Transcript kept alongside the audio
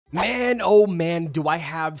Man, oh man, do I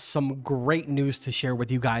have some great news to share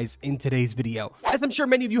with you guys in today's video. As I'm sure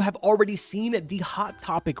many of you have already seen, the hot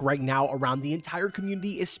topic right now around the entire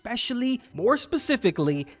community, especially more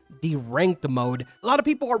specifically, the ranked mode. A lot of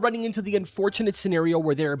people are running into the unfortunate scenario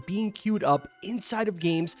where they're being queued up inside of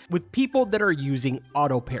games with people that are using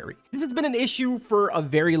auto parry. This has been an issue for a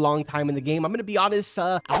very long time in the game. I'm going to be honest,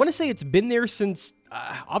 I want to say it's been there since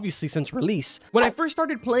obviously since release. When I first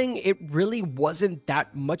started playing, it really wasn't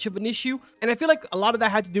that much of an issue. And I feel like a lot of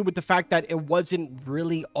that had to do with the fact that it wasn't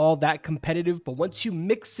really all that competitive. But once you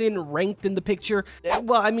mix in ranked in the picture,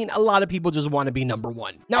 well, I mean, a lot of people just want to be number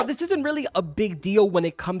one. Now, this isn't really a big deal when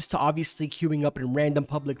it comes to obviously queuing up in random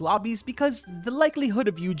public lobbies, because the likelihood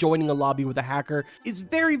of you joining a lobby with a hacker is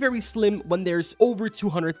very, very slim when there's over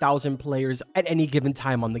 200,000 players at any given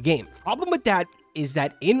time on the game. Problem with that is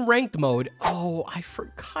that in ranked mode, oh, I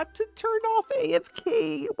forgot to turn off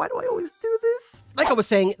AFK. Why do I always do this? Like I was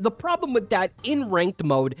saying, the problem with that in ranked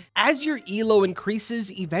mode, as your elo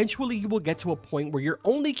increases, eventually you will get to a point where you're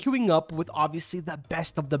only queuing up with obviously the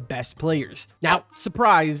best of the best players. Now,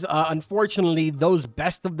 surprise, unfortunately, those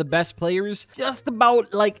best of the best players, just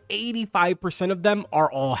about like 85% of them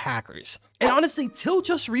are all hackers. And honestly, till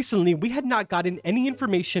just recently, we had not gotten any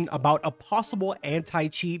information about a possible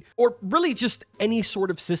anti-cheat or really just any sort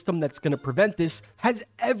of system that's going to prevent this has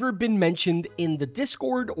ever been mentioned in the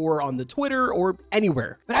Discord or on the Twitter or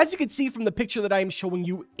anywhere. But as you can see from the picture that I am showing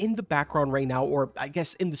you in the background right now, or I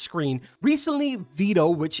guess in the screen, recently Vito,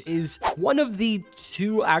 which is one of the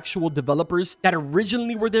two actual developers that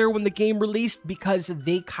originally were there when the game released, because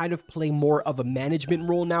they kind of play more of a management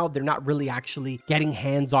role now. They're not really actually getting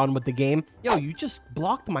hands-on with the game. Yo, you just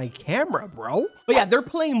blocked my camera, bro. But yeah, they're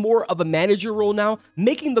playing more of a manager role now,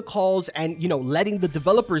 making the calls and, you know, letting the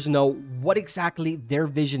developers know what exactly their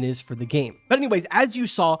vision is for the game. But anyways, as you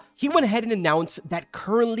saw, he went ahead and announced that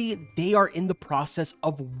currently they are in the process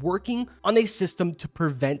of working on a system to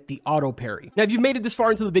prevent the auto parry. Now, if you've made it this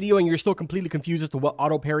far into the video and you're still completely confused as to what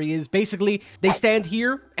auto parry is, basically they stand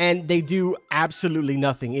here and they do absolutely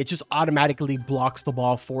nothing. It just automatically blocks the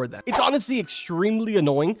ball for them. It's honestly extremely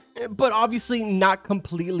annoying, but obviously not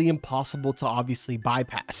completely impossible to obviously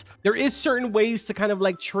bypass. There is certain ways to kind of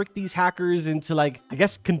like trick these hackers into, like, I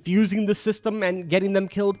guess, confusing the system and getting them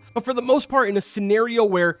killed. But for the most part, in a scenario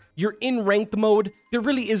where you're in ranked mode, there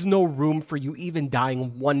really is no room for you even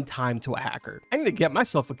dying one time to a hacker. I need to get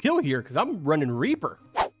myself a kill here because I'm running Reaper.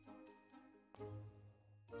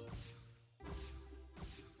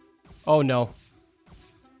 Oh no.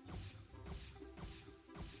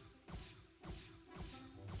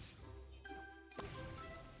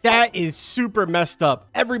 That is super messed up.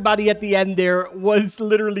 Everybody at the end there was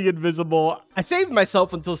literally invisible. I saved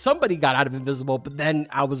myself until somebody got out of invisible, but then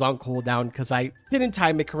I was on cooldown because I didn't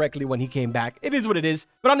time it correctly when he came back. It is what it is.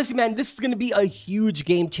 But honestly, man, this is going to be a huge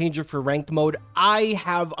game changer for ranked mode. I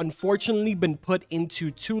have unfortunately been put into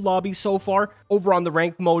 2 lobbies so far over on the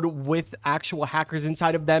ranked mode with actual hackers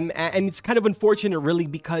inside of them. And it's kind of unfortunate, really,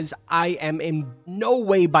 because I am in no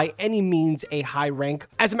way by any means a high rank.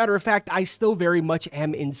 As a matter of fact, I still very much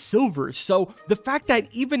am in silver. So the fact that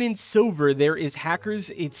even in silver there is hackers,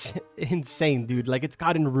 it's insane, dude. Like, it's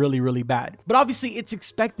gotten really, really bad. But obviously it's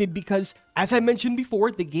expected because, as I mentioned before,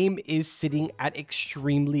 the game is sitting at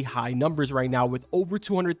extremely high numbers right now with over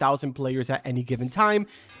 200,000 players at any given time.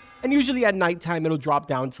 And usually at nighttime, it'll drop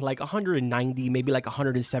down to like 190, maybe like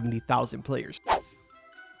 170,000 players.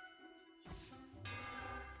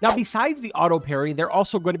 Now, besides the auto parry, they're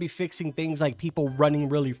also going to be fixing things like people running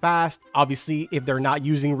really fast, obviously, if they're not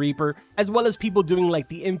using Reaper, as well as people doing like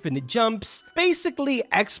the infinite jumps. Basically,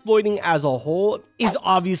 exploiting as a whole is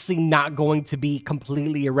obviously not going to be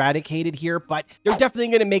completely eradicated here, but they're definitely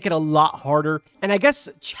going to make it a lot harder and I guess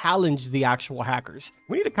challenge the actual hackers.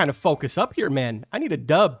 We need to kind of focus up here, man. I need a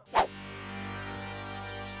dub.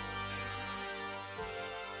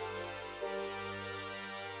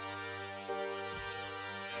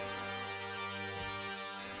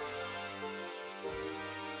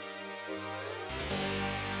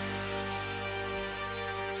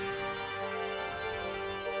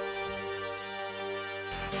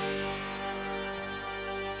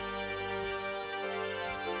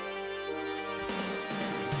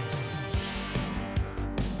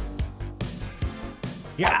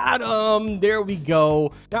 Got him. There we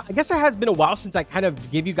go. Now, I guess it has been a while since I kind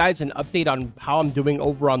of gave you guys an update on how I'm doing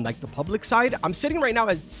over on like the public side. I'm sitting right now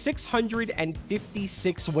at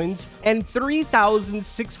 656 wins and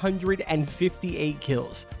 3,658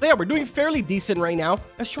 kills. So yeah, we're doing fairly decent right now.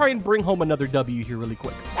 Let's try and bring home another W here really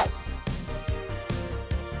quick.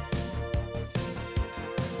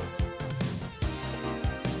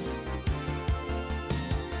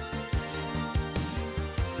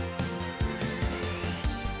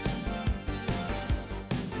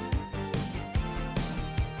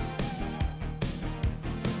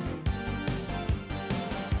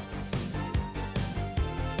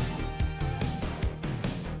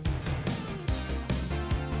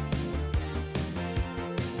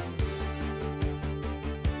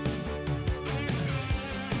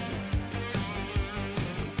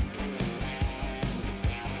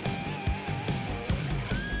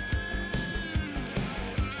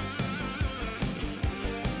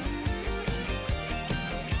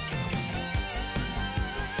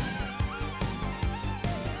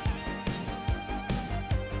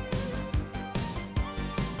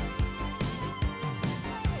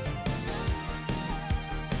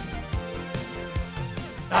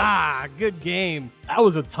 Ah, good game. That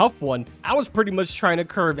was a tough one. I was pretty much trying to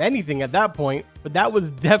curve anything at that point, but that was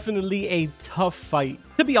definitely a tough fight.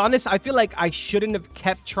 To be honest, I feel like I shouldn't have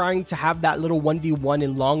kept trying to have that little 1v1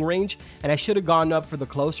 in long range, and I should have gone up for the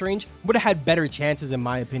close range. Would have had better chances, in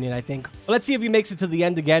my opinion, I think. But let's see if he makes it to the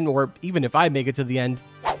end again, or even if I make it to the end.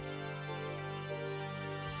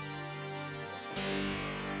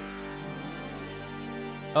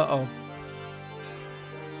 Uh-oh.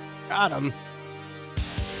 Got him.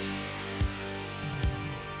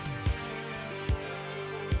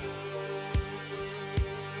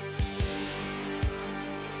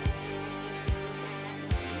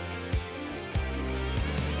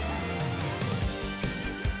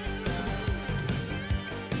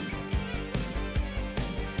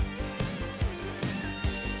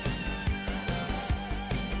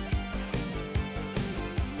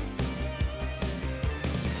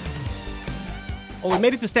 Well, we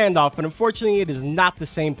made it to standoff, but unfortunately, it is not the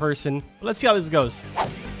same person. But let's see how this goes.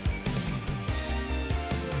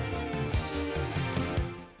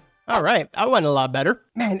 All right, that went a lot better.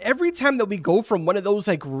 Man, every time that we go from one of those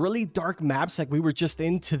like really dark maps like we were just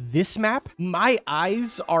in to this map, my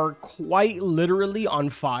eyes are quite literally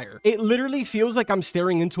on fire. It literally feels like I'm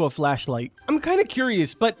staring into a flashlight. I'm kind of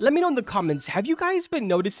curious, but let me know in the comments, have you guys been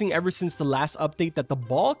noticing ever since the last update that the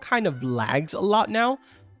ball kind of lags a lot now?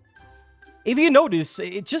 If you notice,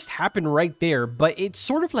 it just happened right there, but it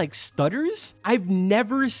sort of like stutters. I've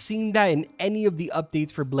never seen that in any of the updates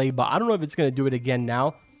for Blayba. I don't know if it's going to do it again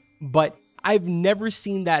now, but I've never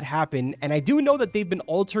seen that happen. And I do know that they've been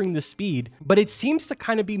altering the speed, but it seems to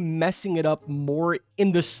kind of be messing it up more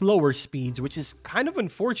in the slower speeds, which is kind of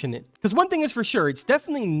unfortunate. Because one thing is for sure, it's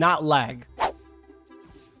definitely not lag.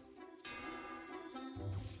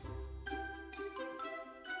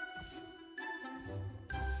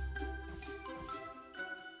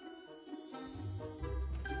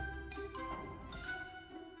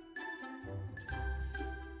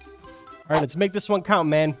 All right, let's make this one count,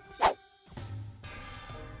 man.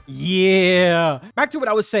 Yeah. Back to what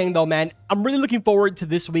I was saying, though, man. I'm really looking forward to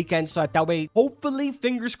this weekend, so that way, hopefully,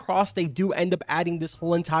 fingers crossed, they do end up adding this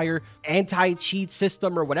whole entire anti-cheat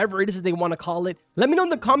system or whatever it is that they want to call it. Let me know in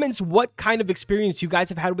the comments what kind of experience you guys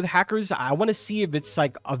have had with hackers. I want to see if it's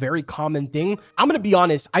like a very common thing. I'm going to be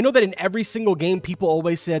honest. I know that in every single game, people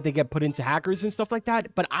always say that they get put into hackers and stuff like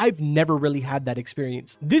that, but I've never really had that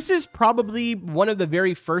experience. This is probably one of the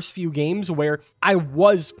very first few games where I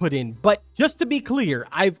was put in, but just to be clear,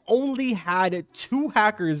 I've only had 2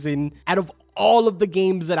 hackers in out of all of the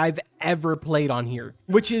games that I've ever played on here,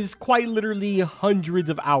 which is quite literally hundreds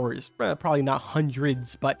of hours. Probably not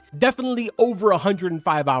hundreds, but definitely over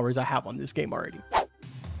 105 hours I have on this game already.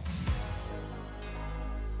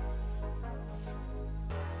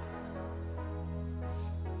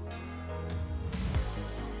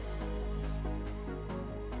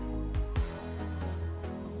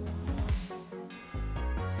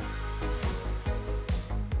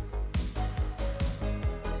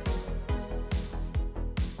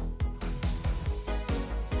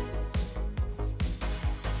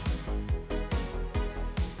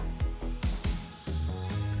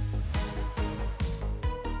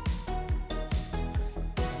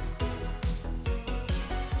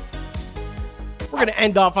 We're going to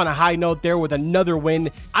end off on a high note there with another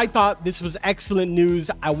win. I thought this was excellent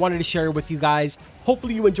news. I wanted to share it with you guys.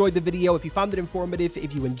 Hopefully you enjoyed the video. If you found it informative,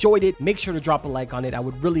 if you enjoyed it, make sure to drop a like on it. I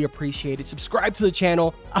would really appreciate it. Subscribe to the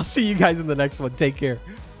channel. I'll see you guys in the next one. Take care.